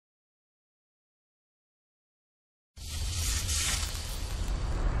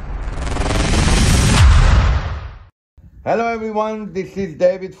Hello everyone, this is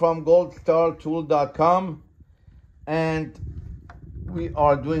David from goldstartool.com, and we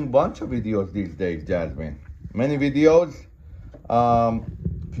are doing a bunch of videos these days, Jasmine. Many videos.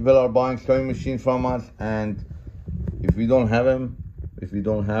 People are buying sewing machines from us, and if we don't have them, if we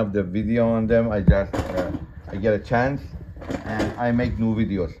don't have the video on them, I get a chance and I make new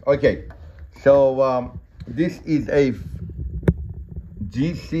videos. Okay, so this is a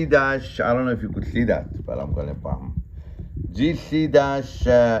GC I don't know if you could see that, but I'm gonna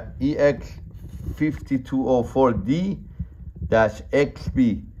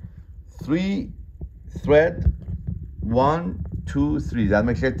GC-EX5204D-XB, 3 thread, 1, 2, 3. That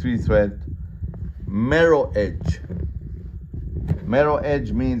makes it 3 thread. Merrow edge. Merrow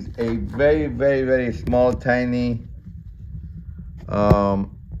edge means a very, very, very small, tiny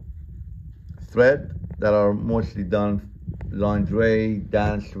thread that are mostly done lingerie,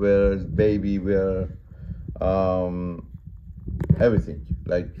 dance wears, baby wear, everything,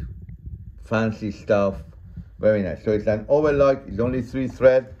 like fancy stuff. Very nice. So it's an overlock. It's only 3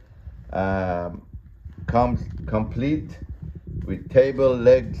 thread. Comes complete with table,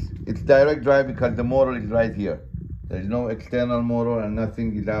 legs. It's direct drive because the motor is right here. There's no external motor and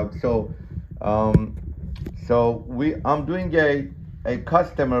nothing is out. So I'm doing a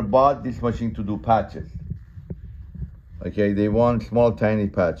customer bought this machine to do patches. Okay, they want small tiny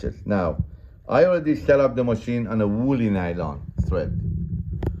patches. Now I already set up the machine on a woolly nylon thread,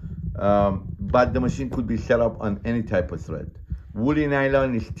 but the machine could be set up on any type of thread. Woolly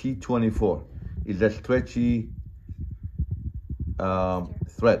nylon is T24. It's a stretchy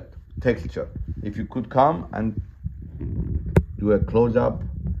thread texture. If you could come and do a close-up,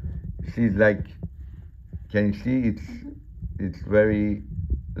 see, like, can you see? It's very,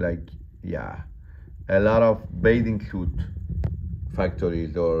 like, yeah, a lot of bathing suit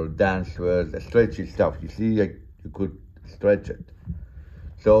factories or dance wears, stretchy stuff. You see, like, you could stretch it.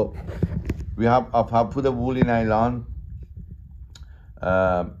 So I've put a woolly nylon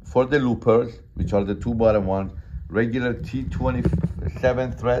for the loopers, which are the 2 bottom ones, regular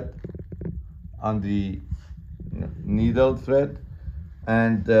T27 thread on the needle thread,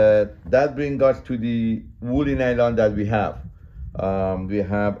 and that brings us to the woolly nylon that we have. We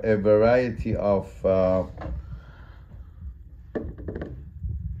have a variety of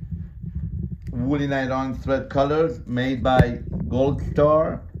woolly nylon thread colors made by Gold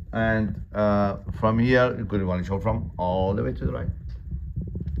Star, and from here you could want to show from all the way to the right.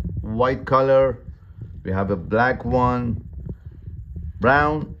 White color, we have a black one,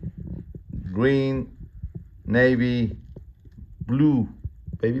 brown, green, navy, blue,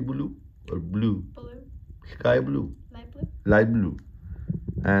 baby blue or blue, sky blue, light blue,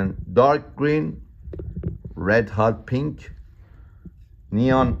 and dark green, red hot pink,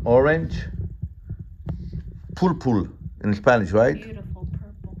 neon orange, purple in Spanish, right? Beautiful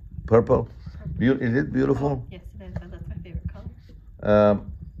purple. Is it beautiful? Yes, it is. That's my favorite color.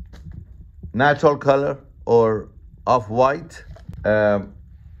 Natural color or off-white, red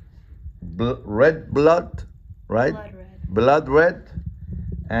blood, right? Blood red,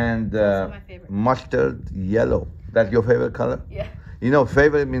 and mustard yellow. That's your favorite color? Yeah. You know,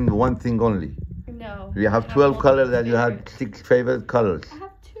 favorite means one thing only. No. You have 12 colors, that you have 6 favorite colors. I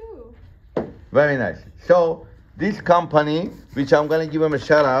have 2. Very nice. So this company, which I'm gonna give them a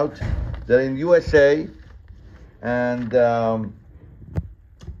shout out, they're in USA, and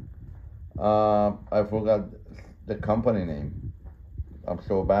I forgot the company name. I'm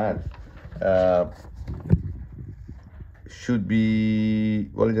so bad. Should be,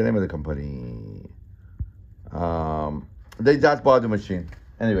 what is the name of the company? They just bought the machine.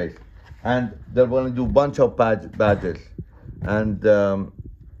 Anyways, and they're going to do a bunch of badges. And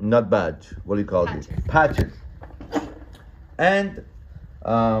not badge, what do you call it? Patches. And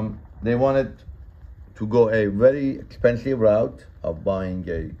they wanted to go a very expensive route of buying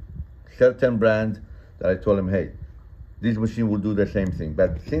a certain brand that I told them, hey, this machine will do the same thing.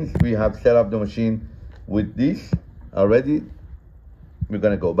 But since we have set up the machine with this already, we're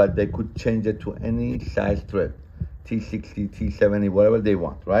gonna go. But they could change it to any size thread, T60, T70, whatever they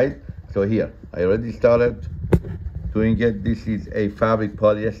want, right? So here, I already started doing it. This is a fabric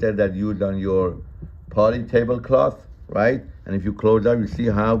polyester that you use on your party tablecloth, right? And if you close up, you see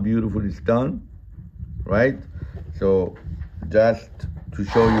how beautiful it's done, right? So just to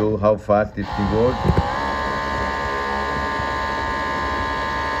show you how fast this thing works.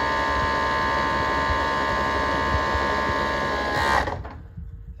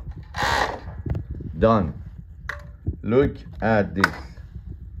 Done. Look at this.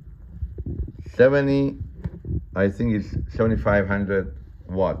 70, I think it's 7,500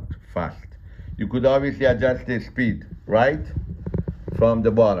 watt fast. You could obviously adjust the speed, right? From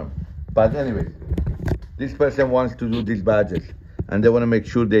the bottom. But anyway, this person wants to do these badges and they want to make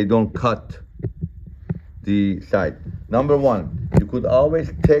sure they don't cut the side. Number one, you could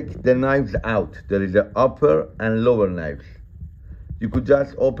always take the knives out. There is an upper and lower knives. You could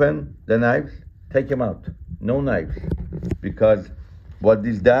just open the knives, take them out. No knives. Because what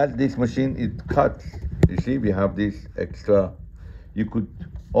this does, this machine, it cuts. You see, we have this extra. You could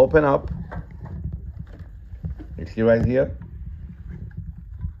open up. You see right here?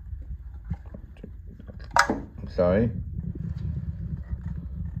 Sorry.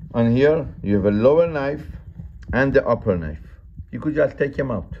 And here, you have a lower knife and the upper knife. You could just take them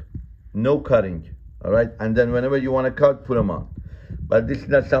out. No cutting, all right? And then whenever you want to cut, put them on. But this is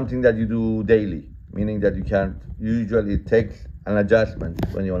not something that you do daily, meaning that you can't, usually it takes an adjustment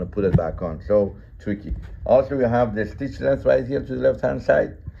when you want to put it back on. So tricky. Also, you have the stitch length right here to the left-hand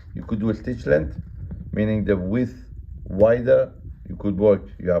side. You could do a stitch length, meaning the width wider. You could work.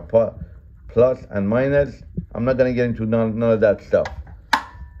 You have plus and minus. I'm not going to get into none of that stuff.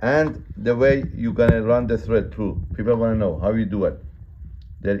 And the way you're going to run the thread through. People want to know how you do it.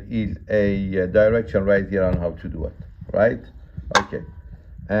 There is a direction right here on how to do it, right? Okay.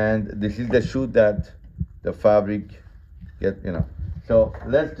 And this is the shoot that the fabric get, you know. So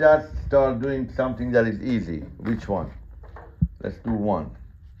let's just start doing something that is easy. Which one? Let's do one.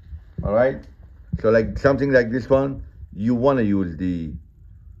 All right? So like something like this one, you want to use the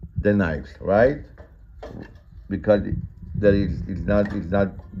knives, right? Because it's not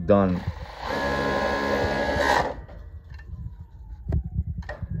done.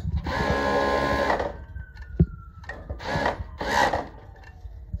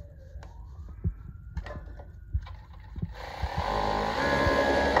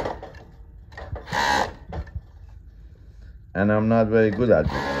 And I'm not very good at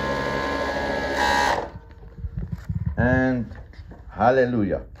it. And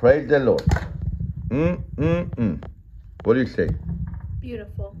hallelujah, praise the Lord. What do you say?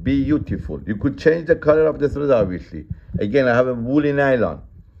 Beautiful. Beautiful. You could change the color of the thread, obviously. Again, I have a woolly nylon.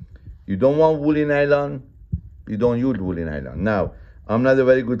 You don't want woolly nylon, you don't use woolly nylon. Now, I'm not a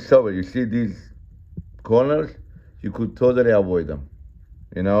very good sewer. You see these corners? You could totally avoid them.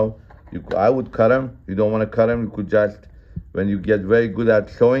 You know, I would cut them. You don't want to cut them. You could just, when you get very good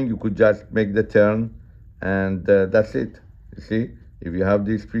at sewing, you could just make the turn, and that's it. You see, if you have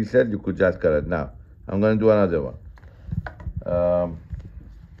this preset, you could just cut it. Now, I'm going to do another one.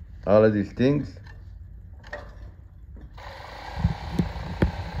 All of these things.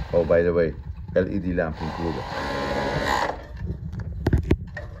 Oh, by the way, LED lamp included.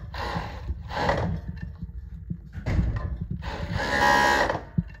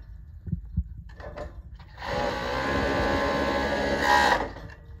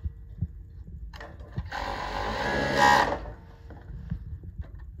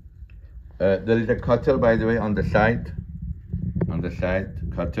 There is a cutter, by the way, on the side. On the side,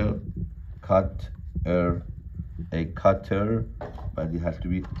 cutter, a cutter, but it has to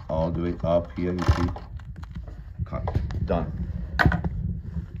be all the way up here. You see, cut, done.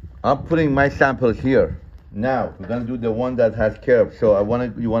 I'm putting my samples here. Now we're gonna do the one that has curves. So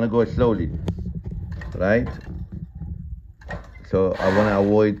you wanna go slowly, right? So I wanna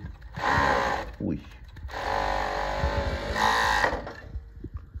avoid. Ooh.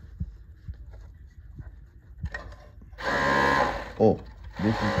 Oh,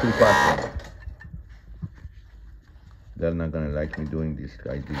 this is too fast. They're not gonna like me doing this.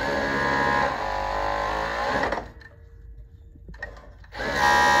 I did.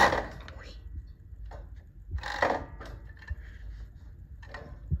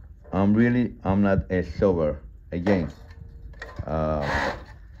 I'm not a sewer. Again.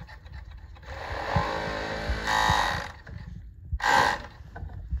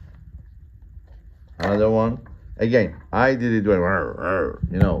 Another one. Again, I did it well,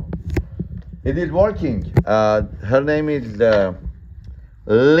 you know. It is working. Her name is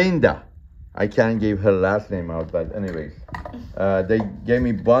Linda. I can't give her last name out, but anyways. They gave me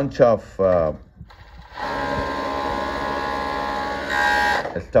a bunch of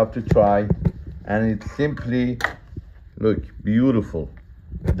stuff to try. And it's simply, look, beautiful.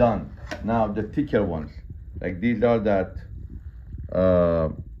 Done. Now the thicker ones. Like these are that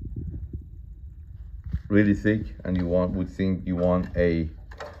really thick, and would think you want a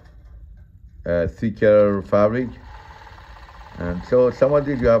thicker fabric. And so some of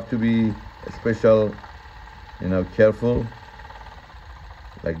these you have to be special, you know, careful,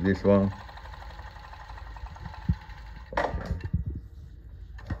 like this one.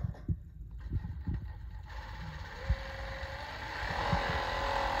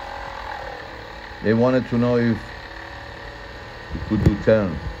 They wanted to know if you could do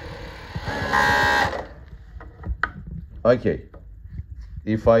turn. Okay.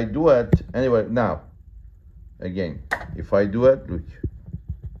 If I do it, anyway, now, again, if I do it, look,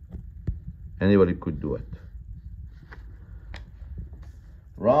 anybody could do it.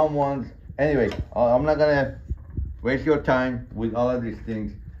 Round ones, anyway, I'm not gonna waste your time with all of these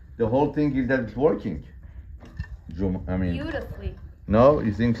things. The whole thing is that it's working. I mean, Beautifully. no,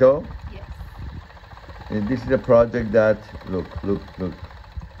 you think so? Yes. And this is a project that, look,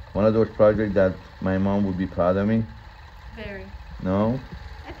 one of those projects that my mom would be proud of me. Very. No?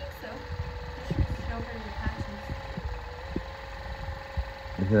 I think so. You should show her your patches.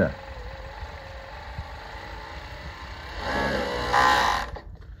 Look at that.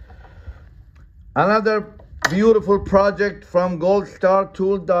 Another beautiful project from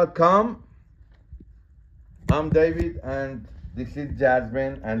goldstartool.com. I'm David and this is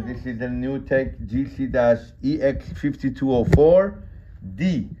Jasmine and this is the New-Tech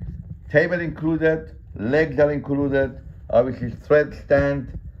GC-EX5204D. Table included, legs are included, obviously thread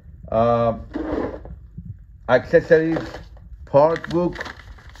stand, accessories, part book,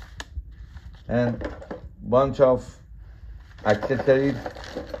 and bunch of accessories.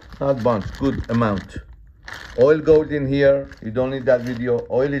 Not bunch, good amount. Oil goes in here, you don't need that video.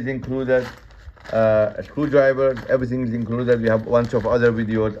 Oil is included, screwdrivers, everything is included. We have a bunch of other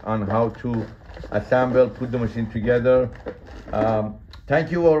videos on how to assemble, put the machine together.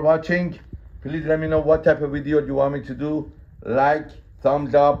 Thank you for watching. Please let me know what type of video you want me to do. Like,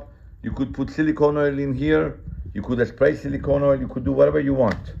 thumbs up. You could put silicone oil in here. You could spray silicone oil. You could do whatever you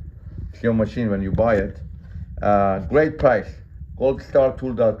want. It's your machine when you buy it. Great price.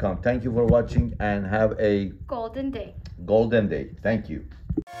 goldstartool.com. Thank you for watching and have a Golden day. golden day. Thank you.